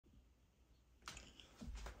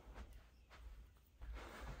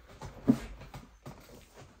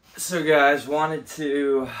So guys, wanted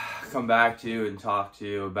to come back to you and talk to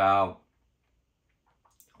you about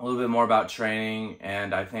a little bit more about training,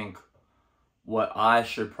 and I think what I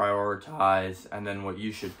should prioritize and then what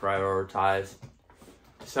you should prioritize.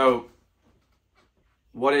 So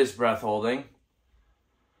what is breath holding?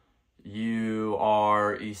 You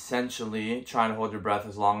are essentially trying to hold your breath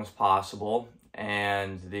as long as possible,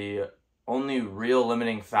 and the only real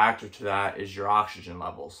limiting factor to that is your oxygen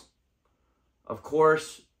levels. Of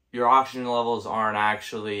course, your oxygen levels aren't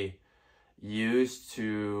actually used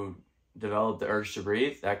to develop the urge to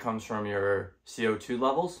breathe. That comes from your CO2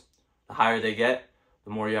 levels. The higher they get, the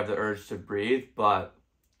more you have the urge to breathe, but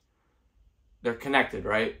they're connected,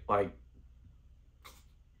 right? Like,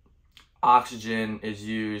 oxygen is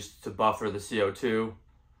used to buffer the CO2.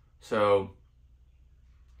 So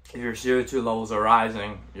if your CO2 levels are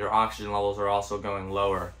rising, your oxygen levels are also going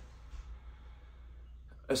lower,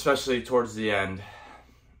 especially towards the end.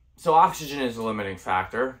 So oxygen is a limiting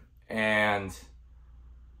factor, and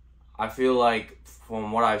I feel like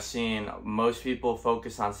from what I've seen, most people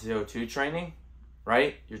focus on CO2 training,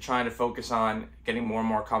 right? You're trying to focus on getting more and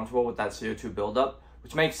more comfortable with that CO2 buildup,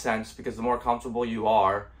 which makes sense because the more comfortable you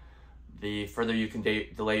are, the further you can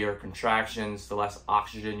delay your contractions, the less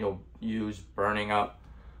oxygen you'll use burning up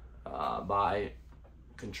by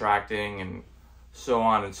contracting and so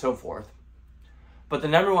on and so forth. But the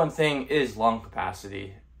number one thing is lung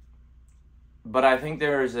capacity. But I think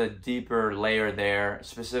there is a deeper layer there.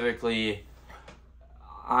 Specifically,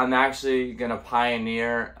 I'm actually going to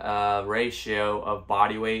pioneer a ratio of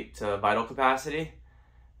body weight to vital capacity.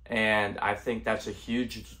 And I think that's a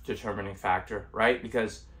huge determining factor, right?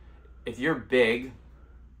 Because if you're big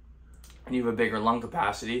and you have a bigger lung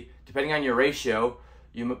capacity, depending on your ratio,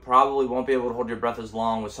 you probably won't be able to hold your breath as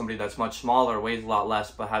long with somebody that's much smaller, weighs a lot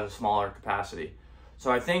less, but has a smaller capacity.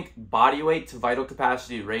 So I think body weight to vital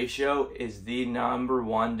capacity ratio is the number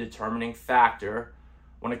one determining factor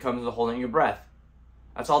when it comes to holding your breath.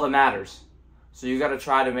 That's all that matters. So you got to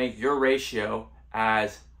try to make your ratio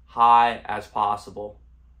as high as possible.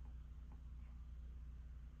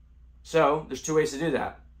 So there's two ways to do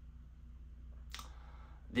that.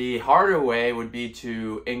 The harder way would be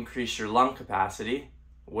to increase your lung capacity,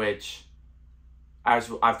 which,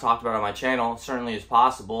 as I've talked about on my channel, certainly is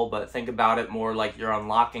possible, but think about it more like you're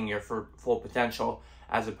unlocking your full potential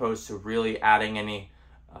as opposed to really adding any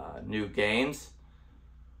new gains.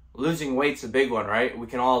 Losing weight's a big one, right? We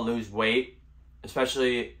can all lose weight,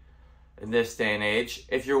 especially in this day and age.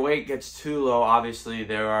 If your weight gets too low, obviously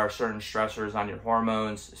there are certain stressors on your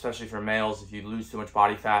hormones, especially for males. If you lose too much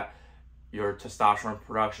body fat, your testosterone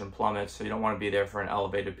production plummets, so you don't want to be there for an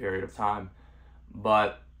elevated period of time.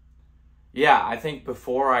 But yeah, I think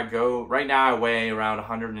before I go, right now I weigh around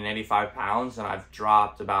 185 pounds, and I've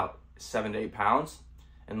dropped about 7 to 8 pounds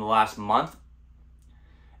in the last month.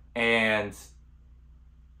 And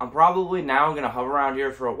I'm probably now going to hover around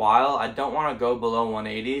here for a while. I don't want to go below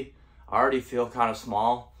 180. I already feel kind of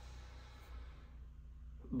small.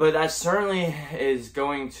 But that certainly is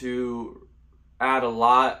going to add a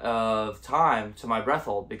lot of time to my breath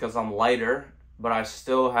hold because I'm lighter, but I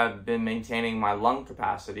still have been maintaining my lung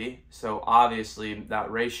capacity. So obviously that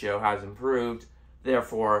ratio has improved.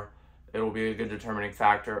 Therefore, it will be a good determining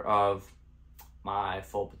factor of my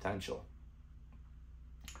full potential.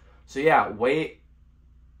 So yeah,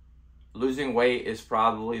 losing weight is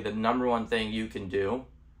probably the number one thing you can do.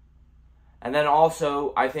 And then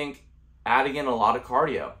also, I think adding in a lot of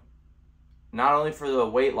cardio, not only for the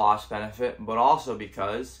weight loss benefit, but also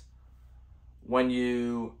because when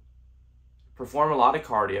you perform a lot of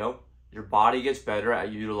cardio, your body gets better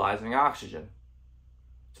at utilizing oxygen.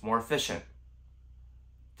 It's more efficient.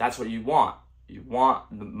 That's what you want. You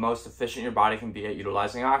want the most efficient your body can be at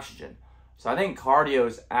utilizing oxygen. So I think cardio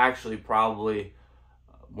is actually probably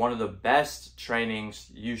one of the best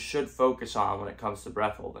trainings you should focus on when it comes to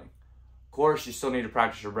breath holding. Of course, you still need to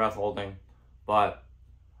practice your breath holding, but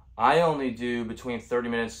I only do between 30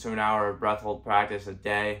 minutes to an hour of breath hold practice a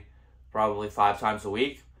day, probably 5 times a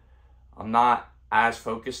week. I'm not as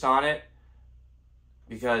focused on it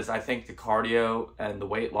because I think the cardio and the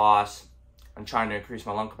weight loss and trying to increase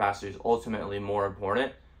my lung capacity is ultimately more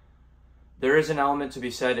important. There is an element to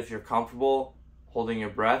be said if you're comfortable holding your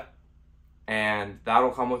breath, and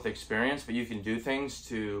that'll come with experience, but you can do things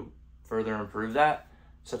to further improve that,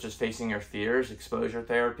 such as facing your fears, exposure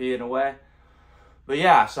therapy in a way. But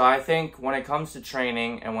yeah, so I think when it comes to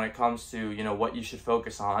training and when it comes to, what you should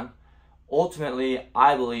focus on, ultimately,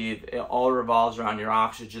 I believe it all revolves around your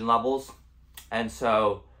oxygen levels. And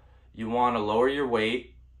so you want to lower your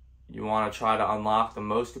weight. You want to try to unlock the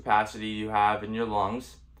most capacity you have in your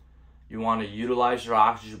lungs. You want to utilize your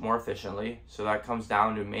oxygen more efficiently. So that comes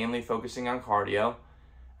down to mainly focusing on cardio.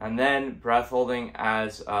 And then breath holding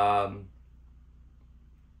as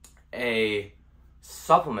a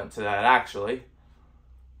supplement to that, actually.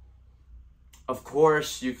 Of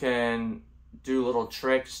course, you can do little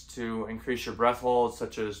tricks to increase your breath hold,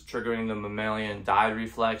 such as triggering the mammalian dive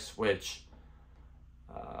reflex, which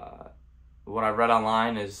what I read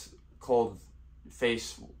online is cold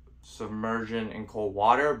face submersion in cold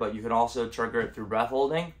water, but you can also trigger it through breath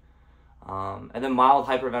holding. And then mild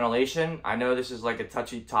hyperventilation. I know this is like a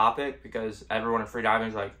touchy topic because everyone in freediving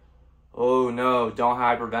is like, oh no, don't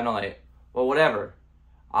hyperventilate. Well, whatever.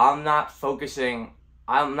 I'm not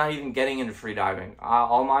even getting into freediving.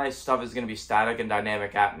 All my stuff is going to be static and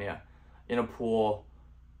dynamic apnea. In a pool,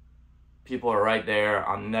 people are right there.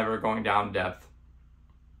 I'm never going down depth.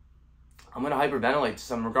 I'm going to hyperventilate to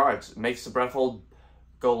some regards. It makes the breath hold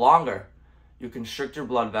go longer. You constrict your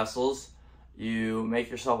blood vessels. You make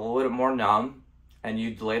yourself a little bit more numb, and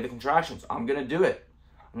you delay the contractions. I'm going to do it.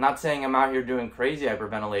 I'm not saying I'm out here doing crazy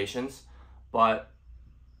hyperventilations, but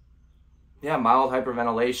yeah, mild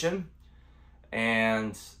hyperventilation.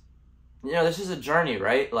 And, you know, this is a journey,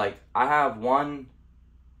 right? Like, I have one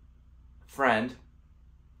friend,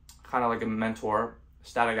 kind of like a mentor,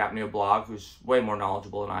 static apnea blog, who's way more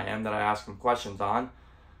knowledgeable than I am, that I ask him questions on.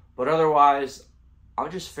 But otherwise, I'm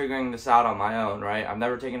just figuring this out on my own, right? I've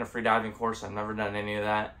never taken a freediving course. I've never done any of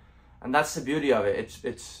that. And that's the beauty of it.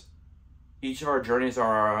 It's each of our journeys are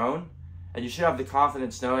our own. And you should have the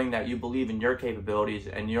confidence knowing that you believe in your capabilities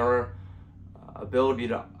and your ability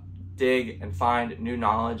to dig and find new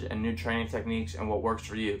knowledge and new training techniques and what works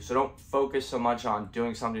for you. So don't focus so much on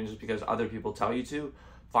doing something just because other people tell you to.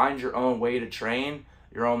 Find your own way to train,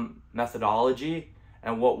 your own methodology,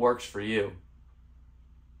 and what works for you.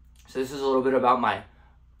 So this is a little bit about my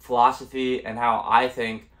philosophy and how I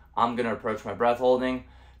think I'm going to approach my breath holding.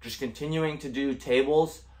 Just continuing to do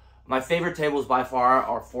tables. My favorite tables by far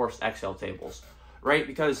are forced exhale tables, right?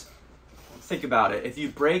 Because think about it. If you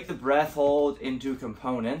break the breath hold into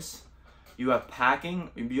components, you have packing.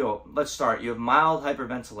 Let's start. You have mild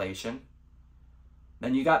hyperventilation.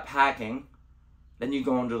 Then you got packing. Then you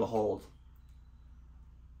go into the hold.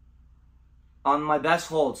 On my best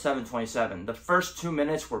hold, 727, the first 2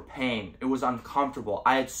 minutes were pain. It was uncomfortable.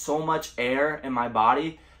 I had so much air in my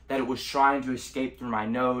body that it was trying to escape through my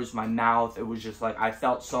nose, my mouth. It was just like I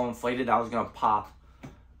felt so inflated that I was going to pop.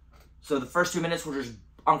 So the first 2 minutes were just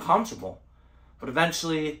uncomfortable. But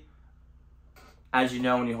eventually, as you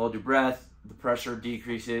know, when you hold your breath, the pressure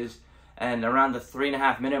decreases. And around the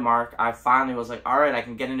 3.5 minute mark, I finally was like, all right, I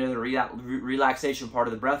can get into the relaxation part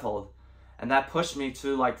of the breath hold. And that pushed me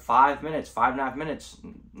to like 5 minutes, 5.5 minutes,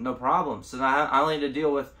 no problem. So now I only had to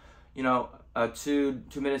deal with, you know, 2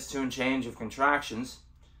 minutes, 2 and change of contractions.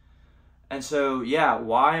 And so, yeah,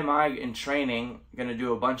 why am I in training going to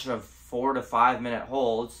do a bunch of 4 to 5 minute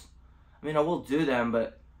holds? I mean, I will do them,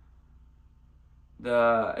 but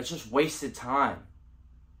it's just wasted time.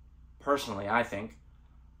 Personally, I think.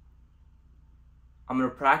 I'm going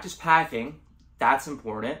to practice packing. That's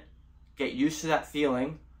important. Get used to that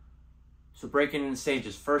feeling. So breaking into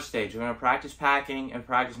stages. First stage, I'm going to practice packing and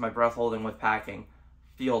practice my breath holding with packing.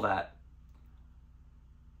 Feel that.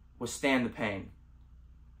 Withstand the pain.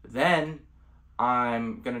 Then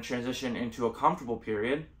I'm going to transition into a comfortable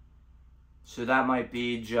period. So that might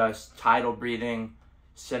be just tidal breathing,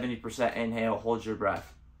 70% inhale, hold your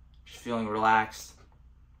breath. Just feeling relaxed.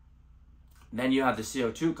 Then you have the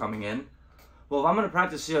CO2 coming in. Well, if I'm going to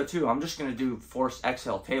practice CO2, I'm just going to do forced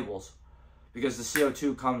exhale tables. Because the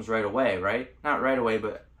CO2 comes right away, right? Not right away,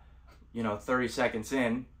 but, 30 seconds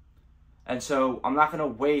in. And so I'm not going to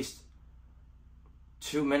waste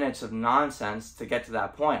 2 minutes of nonsense to get to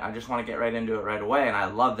that point. I just want to get right into it right away, and I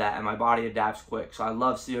love that, and my body adapts quick. So I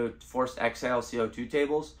love forced exhale CO2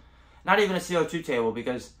 tables. Not even a CO2 table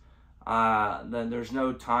because then there's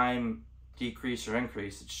no time decrease or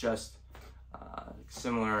increase. It's just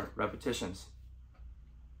similar repetitions.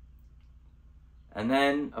 And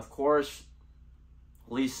then, of course,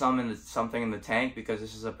 at least something in the tank because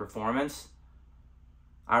this is a performance.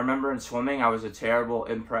 I remember in swimming, I was a terrible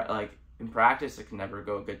in practice. It could never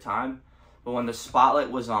go a good time. But when the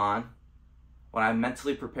spotlight was on, when I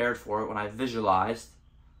mentally prepared for it, when I visualized,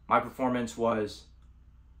 my performance was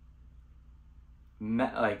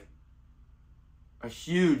like a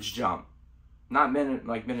huge jump. Not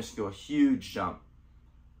minuscule, a huge jump.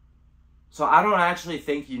 So I don't actually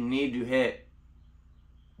think you need to hit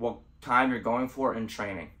what time you're going for in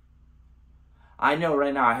training. I know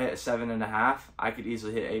right now I hit a 7.5. I could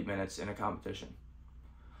easily hit 8 minutes in a competition.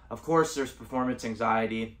 Of course, there's performance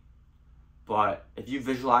anxiety, But if you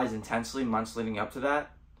visualize intensely months leading up to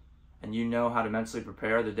that, and you know how to mentally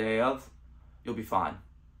prepare the day of, you'll be fine.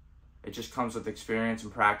 It just comes with experience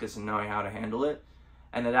and practice and knowing how to handle it.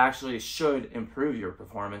 And it actually should improve your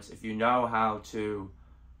performance if you know how to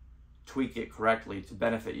tweak it correctly to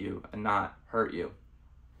benefit you and not hurt you.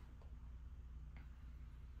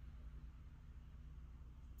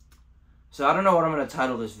 So I don't know what I'm going to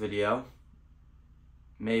title this video.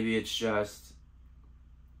 Maybe it's just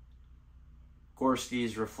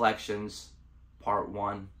Gorski's Reflections Part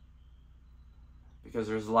 1. Because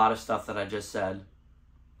there's a lot of stuff that I just said.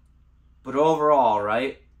 But overall,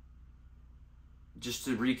 right? Just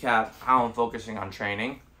to recap how I'm focusing on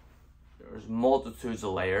training. There's multitudes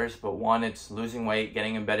of layers, but one, it's losing weight,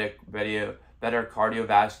 getting in better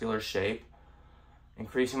cardiovascular shape,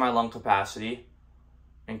 increasing my lung capacity,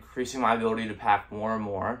 increasing my ability to pack more and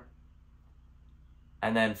more,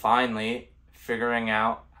 and then finally figuring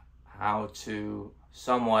out how to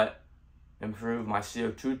somewhat improve my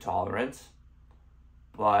CO2 tolerance.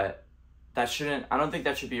 But I don't think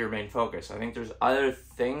that should be your main focus. I think there's other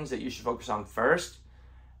things that you should focus on first,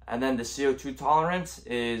 and then the CO2 tolerance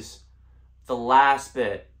is the last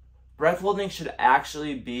bit. Breath holding should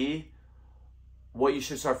actually be what you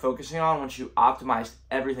should start focusing on once you optimize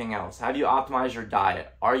everything else. Have you optimized your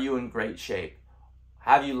diet? Are you in great shape?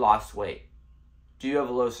 Have you lost weight? Do you have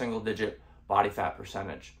a low single-digit body fat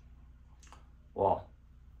percentage? Well,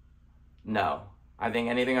 no. I think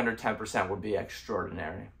anything under 10% would be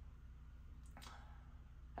extraordinary.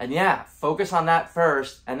 And yeah, focus on that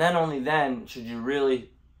first, and then only then should you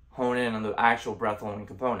really hone in on the actual breath holding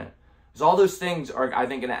component. Because all those things are, I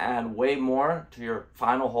think, going to add way more to your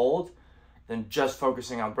final hold than just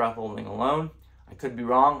focusing on breath holding alone. I could be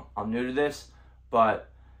wrong. I'm new to this.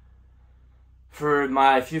 But for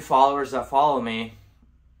my few followers that follow me,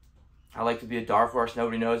 I like to be a dark horse.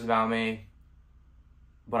 Nobody knows about me.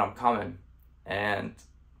 But I'm coming. And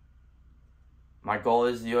my goal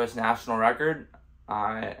is the U.S. national record.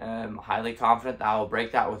 I am highly confident that I will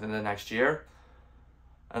break that within the next year.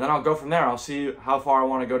 And then I'll go from there. I'll see how far I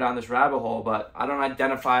want to go down this rabbit hole, but I don't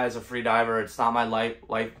identify as a free diver. It's not my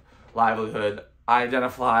livelihood. I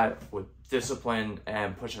identify with discipline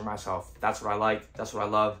and pushing myself. That's what I like. That's what I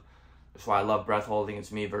love. That's why I love breath holding.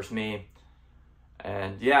 It's me versus me.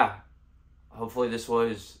 And yeah, hopefully this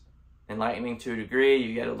was enlightening to a degree.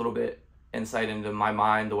 You get a little bit insight into my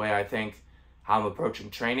mind, the way I think, how I'm approaching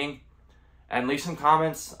training. And leave some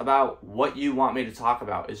comments about what you want me to talk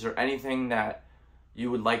about. Is there anything that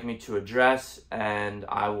you would like me to address? And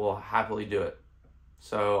I will happily do it.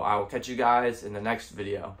 So I will catch you guys in the next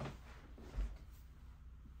video.